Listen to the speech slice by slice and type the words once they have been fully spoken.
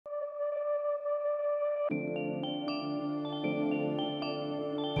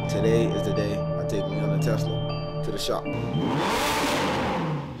Today is the day I take Leon and Tesla to the shop. 2,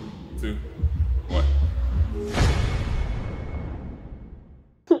 1.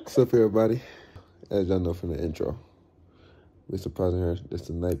 What's up, everybody? As y'all know from the intro, we're surprising her just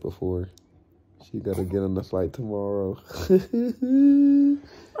the night before. She gotta get on the flight tomorrow. I'm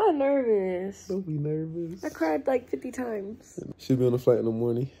nervous. Don't be nervous. I cried like 50 times. She'll be on the flight in the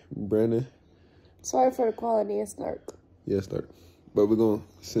morning. Brandon. Sorry for the quality and snark. Yeah, start. But we're gonna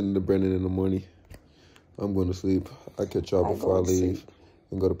send to Brendan in the morning. I'm going to sleep. I catch y'all before I leave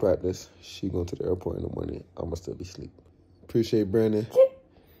and go to practice. She going to the airport in the morning. I'ma still be asleep. Appreciate Brandon,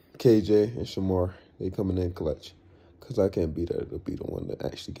 KJ, and Shamar. They coming in clutch. Cause I can't be there to be the one to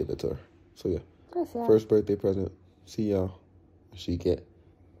actually give it to her. So yeah. First birthday present. See y'all when she get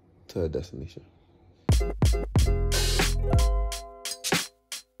to her destination.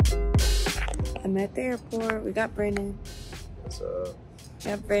 I'm at the airport. We got Brendan. What's up?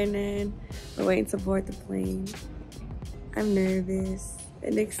 Got Brendan. We're waiting to board the plane. I'm nervous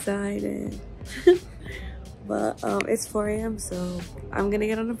and excited. But it's 4 a.m. so I'm gonna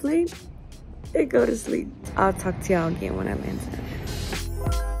get on the plane and go to sleep. I'll talk to y'all again when I land.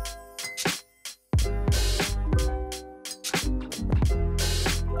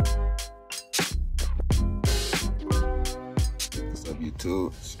 What's up,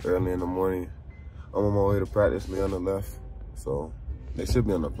 YouTube? It's early in the morning. I'm on my way to practice. Leon on the left. So they should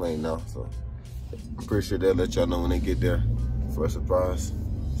be on the plane now. So I'm pretty sure they'll let y'all know when they get there for a surprise.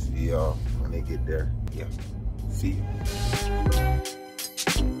 See y'all when they get there. Yeah. See you.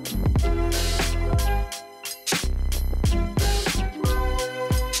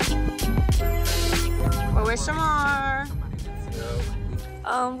 We're with Shamar.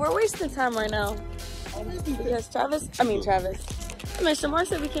 We're wasting time right now. Because Shamar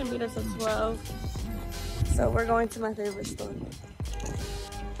said we can't be there till 12. So we're going to my favorite store.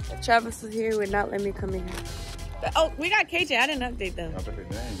 If Travis was here, he would not let me come in here. Oh, we got KJ. I didn't update them.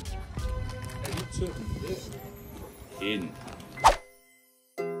 Hidden.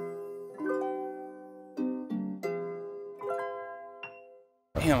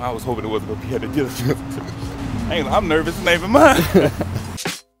 Damn, I was hoping it wasn't gonna be at the dealership. I'm nervous, it's not even mine.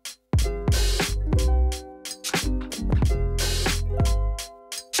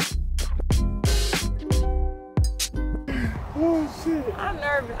 Oh shit. I'm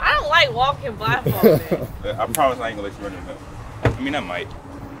nervous. I don't like walking blindfolded. I promise I ain't gonna let you run in there. I mean, I might.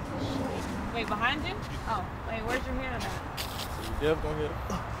 Wait, behind you? Oh, wait, where's your hand at? You definitely gonna hit it.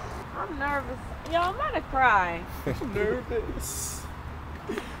 I'm nervous. Yo, I'm about to cry. I'm nervous.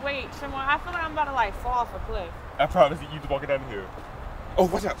 Wait, Shamar, I feel like I'm about to like fall off a cliff. I promise you just walking down here. Oh,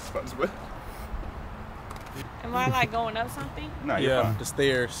 watch out. Am I like going up something? Nah, you're fine. The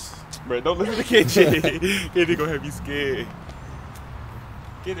stairs. Bro, don't listen to KJ. KJ gonna have you scared.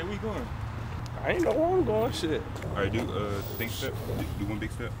 Get it, we going. I ain't know where I'm going. Shit. Alright, do big step. Do one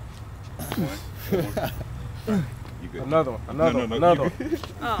big step. One. Right, you good. Another one. Another one. Another one.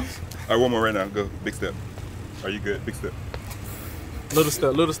 Oh. Alright, one more right now. Go. Big step. Are you good? Big step. Little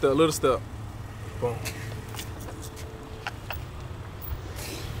step, little step, little step. Boom.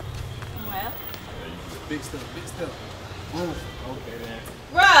 Well. Big step, big step. Boom. Okay then.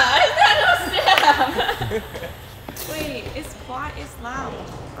 Bruh, is that no step? Wait, it's quiet, it's loud.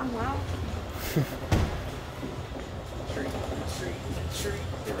 I'm loud. Tree.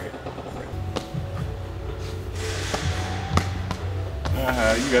 You're right.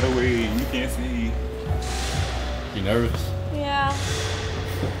 You gotta wait. You can't see. You nervous? Yeah.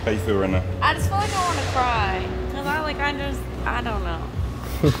 How you feel right now? I just feel like I want to cry. Cause I don't know.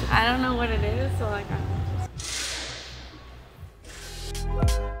 I don't know what it is, so like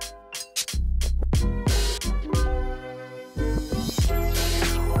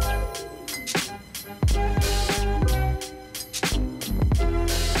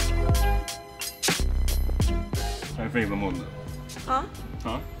How many fingers I'm holding up? Huh?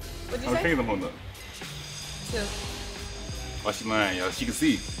 Huh? What'd you How many say? fingers I'm holding up? 2. Oh, she lying, y'all. She can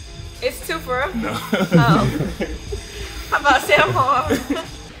see. It's 2 for real? No. Oh. How about Sam Hall?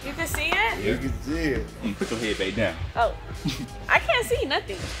 You can see it? You can see it. Put your head back down. Oh. I can't see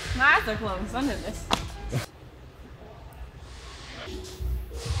nothing. My eyes are closed under this.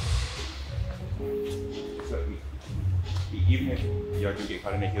 So, even if y'all do get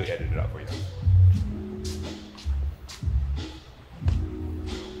caught in it, he'll edit it out for you.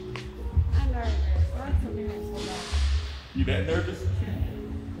 I'm nervous. Why is it so bad? You that nervous?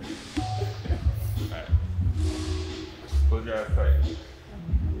 Alright. Close your eyes tight.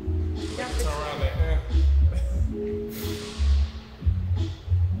 Turn around like that.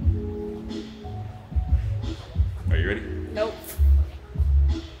 ready? Nope.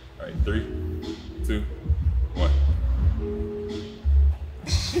 All right, 3, 2, 1.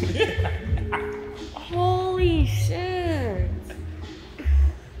 Holy shit.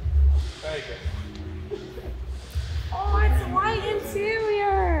 Oh, it's white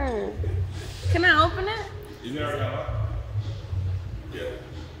interior. Can I open it? You never got it? Yeah.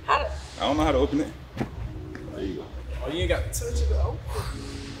 How do... I don't know how to open it. There you go. Oh, you ain't got to touch it though.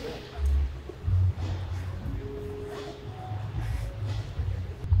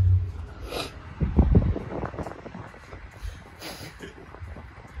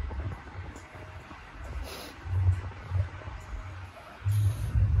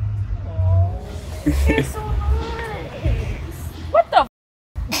 It's so nice. What the f?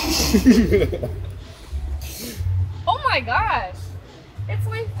 Oh my gosh. It's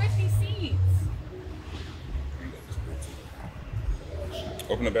like 50 seats.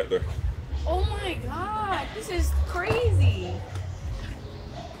 Open the back door. Oh my god. This is crazy.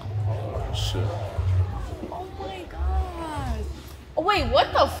 Oh, shit. Oh my god. Oh, wait,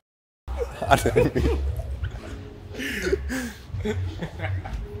 what the f? I didn't mean.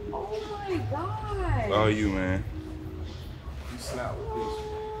 Oh my god. Oh, you, man. You snap with this.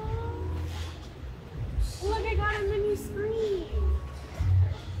 Look, I got a mini screen.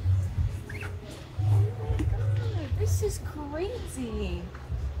 Oh my god, this is crazy.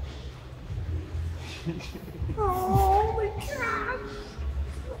 Oh my god.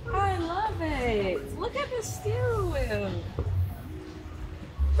 I love it. Look at the steering wheel.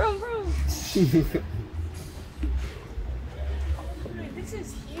 Bro. This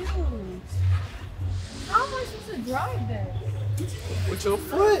is huge. How am I supposed to drive this? With your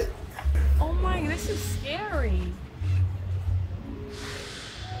foot. Oh my, this is scary.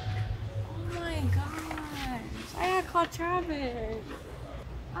 Oh my gosh. I gotta call Travis.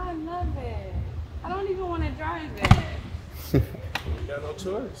 I love it. I don't even want to drive it. You got no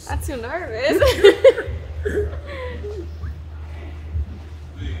choice. I'm too nervous.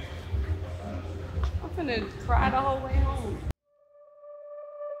 I'm gonna cry the whole way home.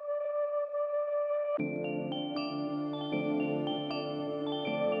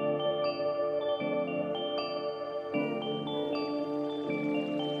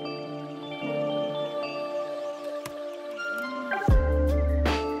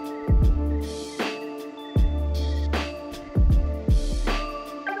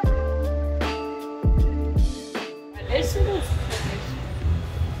 This shit is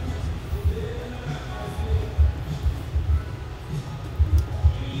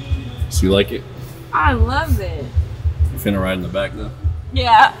So you like it? I love it. You finna ride in the back though?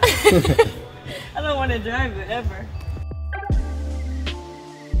 Yeah. I don't want to drive it ever.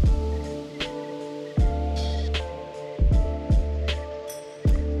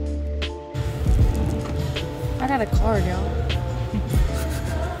 I got a card, y'all.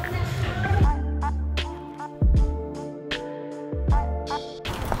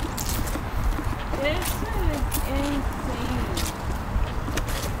 This is insane.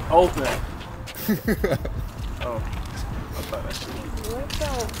 Open. Oh. I thought that shit was. What the?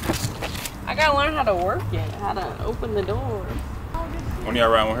 I gotta learn how to work it, how to open the door. When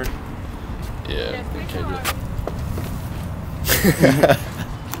y'all riding with her? Yeah.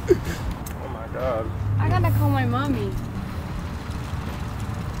 Oh my god. I gotta call my mommy.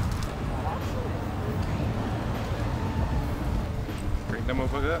 Bring that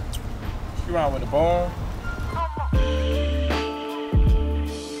motherfucker up. You ride with the bone?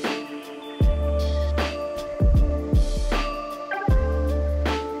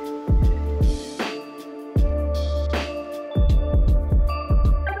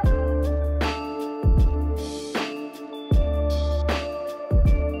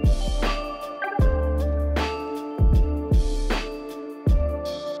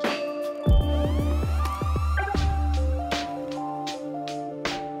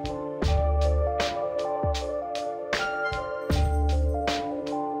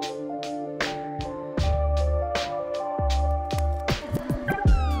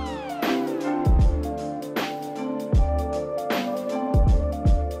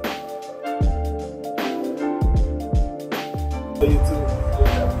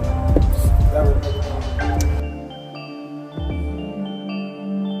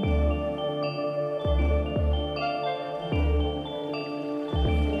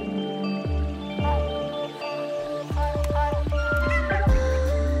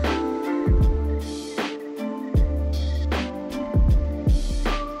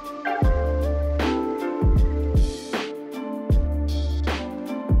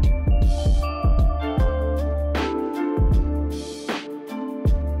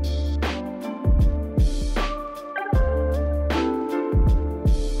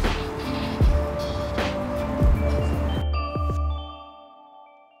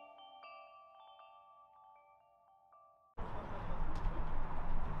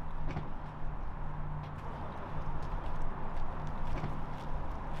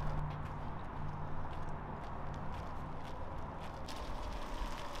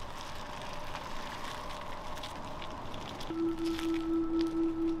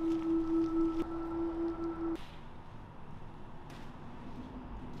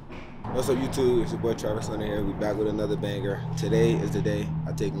 What's up, YouTube? It's your boy Travis Hunter here. We back with another banger. Today is the day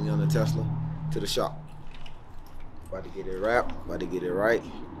I take me on the Tesla to the shop. About to get it wrapped, about to get it right.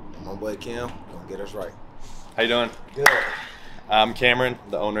 And my boy Cam gonna get us right. How you doing? Good. I'm Cameron,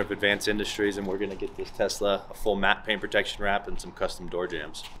 the owner of Advanced Industries, and we're gonna get this Tesla a full matte paint protection wrap and some custom door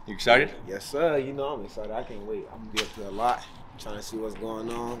jams. You excited? Yes, sir. You know I'm excited. I can't wait. I'm gonna be up here a lot, trying to see what's going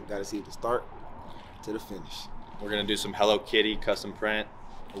on. Gotta see the start to the finish. We're gonna do some Hello Kitty custom print,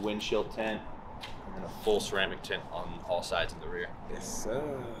 a windshield tint, and then a full ceramic tint on all sides in the rear. Yes, sir.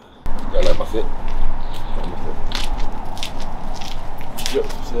 You like my fit? Yep,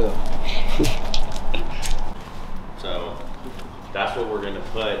 sir. So that's what we're gonna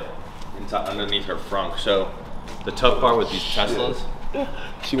put underneath her frunk. So the tough part with these Teslas.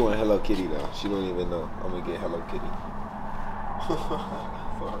 She want Hello Kitty though. She don't even know I'm gonna get Hello Kitty.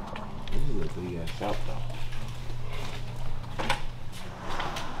 This is a big ass shop though.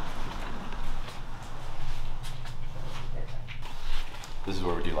 This is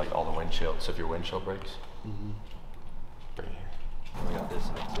where we do like all the windshield. So if your windshield breaks, right here. We got this,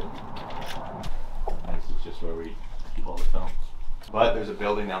 and that's it. And this is just where we keep all the film. But there's a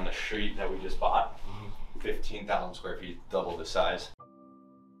building down the street that we just bought, 15,000 square feet, double the size.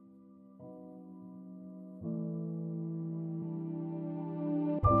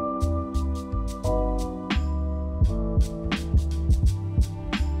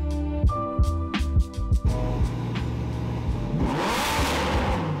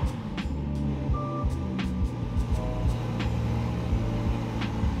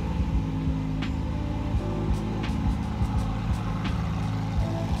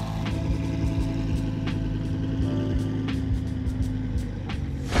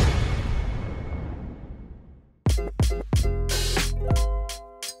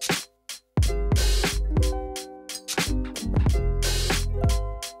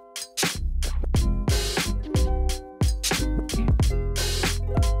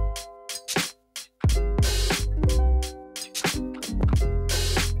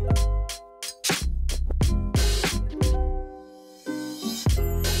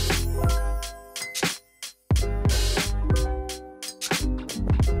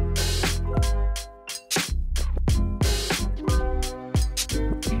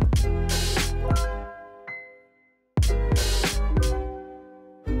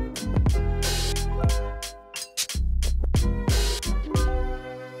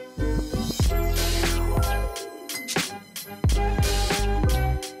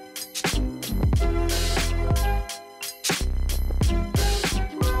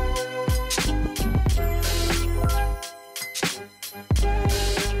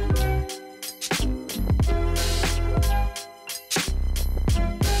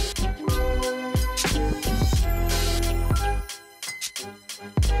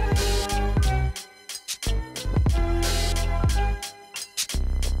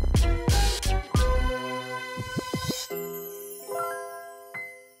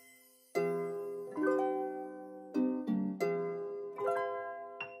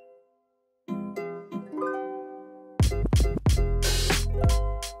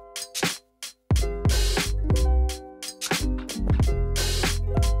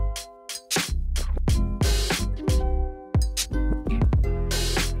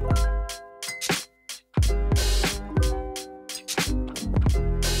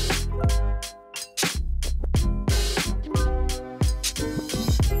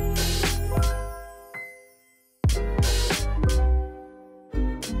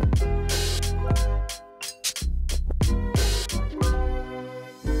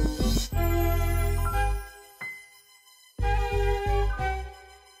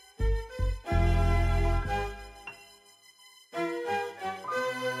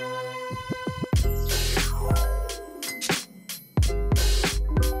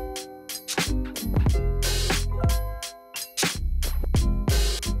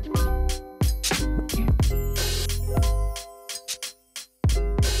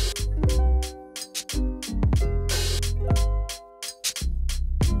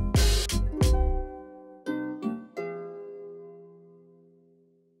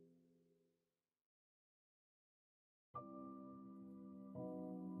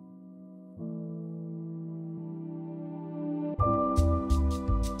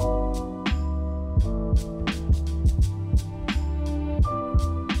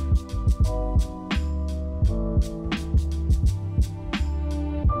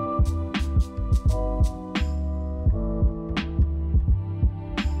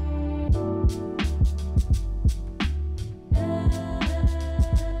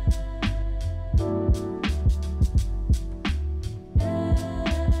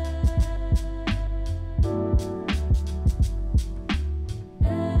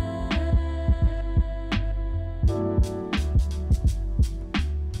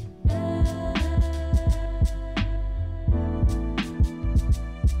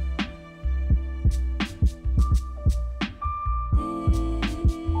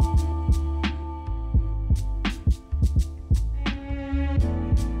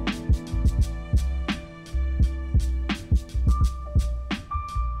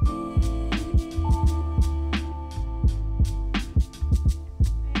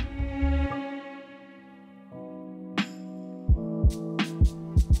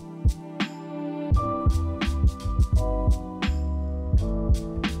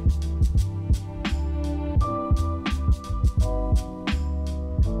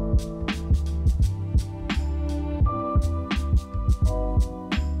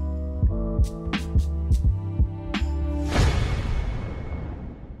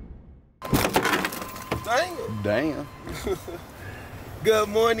 Dang it. Damn. Good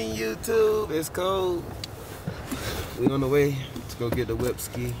morning, YouTube. It's cold. We on the way to go get the whip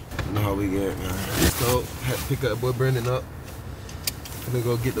ski. You know how we get, man. It's cold. Had to pick up boy Brendan up. Gonna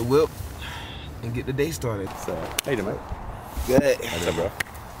go get the whip and get the day started. So, how you doing, mate? Good. What's up, bro?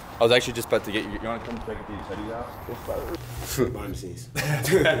 I was actually just about to get you. You want to come check these hoodies out? Behind the scenes.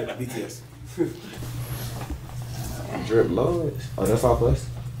 BTS. Drip Lords. Oh, that's our place?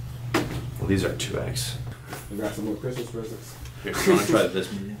 Well, these are 2X. We got some more Christmas presents. Here, you want to try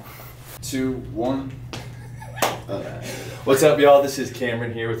this one? 2, 1. What's up, y'all? This is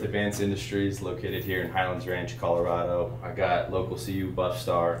Cameron here with Advanced Industries, located here in Highlands Ranch, Colorado. I got local CU Buff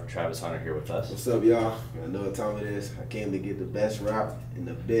Star Travis Hunter here with us. What's up, y'all? I know what time it is. I came to get the best route in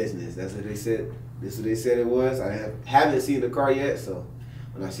the business. That's what they said. This is what they said it was. I haven't seen the car yet, so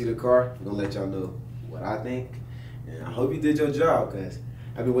when I see the car, I'm gonna let y'all know what I think. And I hope you did your job, because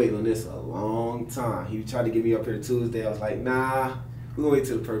I've been waiting on this a long time. He tried to get me up here Tuesday. I was like, nah, we're gonna wait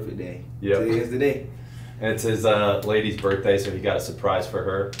till the perfect day. Yep. Today is the day. And it's his lady's birthday, so he got a surprise for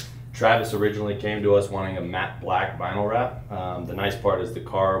her. Travis originally came to us wanting a matte black vinyl wrap. The nice part is the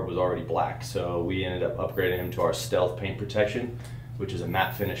car was already black, so we ended up upgrading him to our Stealth paint protection, which is a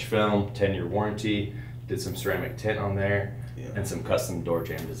matte finish film, 10-year warranty. Did some ceramic tint on there, and some custom door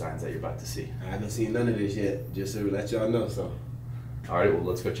jamb designs that you're about to see. I haven't seen none of this yet, just to let y'all know. So, all right, well,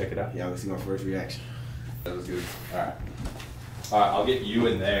 let's go check it out. y'all can see my first reaction. That was good. All right, I'll get you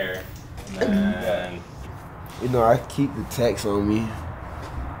in there, and then. You know, I keep the text on me.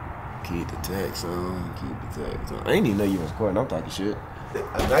 Keep the text on, keep the text on. I didn't even know you was recording. I'm talking shit.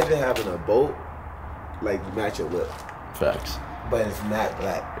 Imagine having a boat, like match your whip. Facts. But it's matte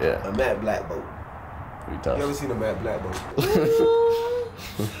black. Yeah. A matte black boat. Pretty tough. You ever seen a matte black boat?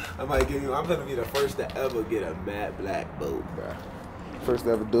 I'm gonna be the first to ever get a matte black boat, bro. First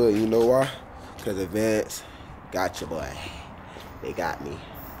to ever do it. You know why? Because Advance got your boy. They got me.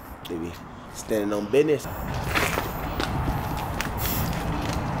 They be standing on business.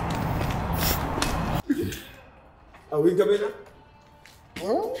 Oh, we come in now?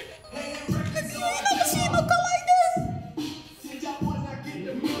 Huh?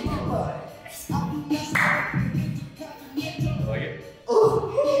 Like it?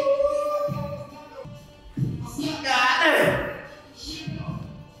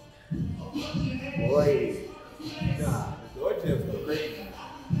 Boy. Nah, the door jams go crazy.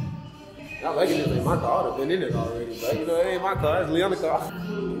 I like it. This ain't my car. I would have been in it already, but you know, it ain't my car. It's Leon's car.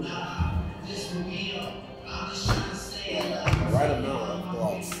 The right amount of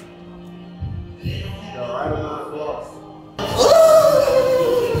gloss. The right amount of gloss.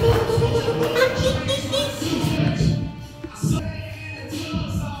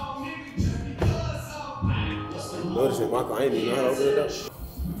 Notice in my car, I ain't even know how to open it up.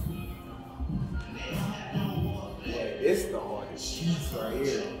 It's the hardest piece right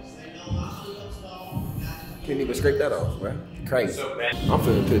here. Can't even scrape that off, bro. Crazy. I'm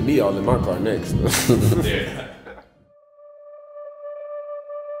finna put me all in my car next. Yeah.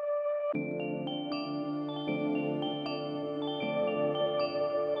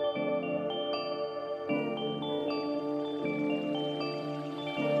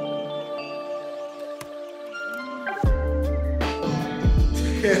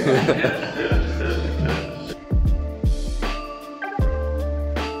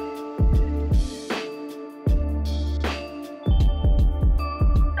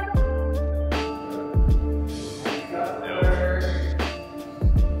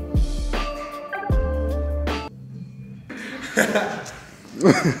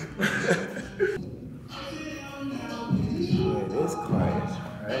 This class.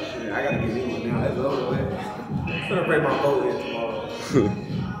 I gotta get in one now. It's over with. I'm gonna bring my boat in tomorrow.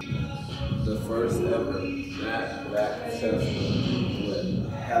 The first ever matte black Tesla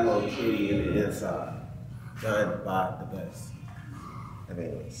with Hello Kitty in the inside. Done by the best.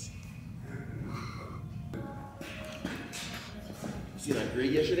 Anyways. You see that gritty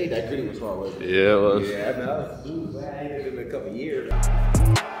yesterday? That gritty was hard work. Yeah, it was. Yeah, I ain't had it in a couple years.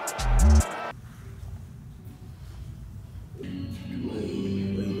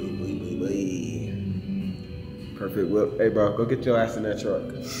 Perfect whip. Hey, bro, go get your ass in that truck.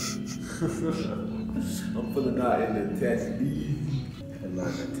 I'm pulling out in the test easy. I'm not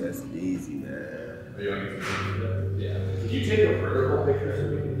gonna test easy, man. Are you on your Yeah. Can you take a vertical picture so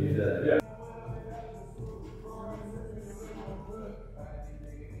we can use that? Yeah.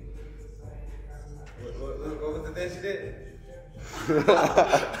 What was the thing she did?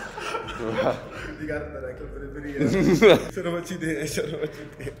 You got that clip of the video. Show them what you did. Show them what you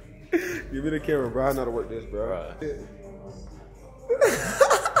did. Give me the camera, bro. I know how to work this, bro. Right.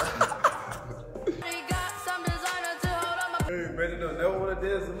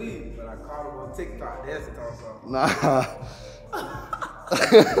 TikTok dancing on something. Nah.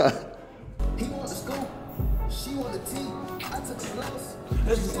 He want the scoop, she want the tea. I took the loss.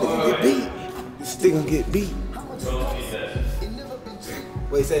 This nigga get beat. This nigga gonna get beat.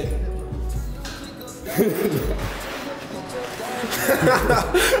 Wait, say.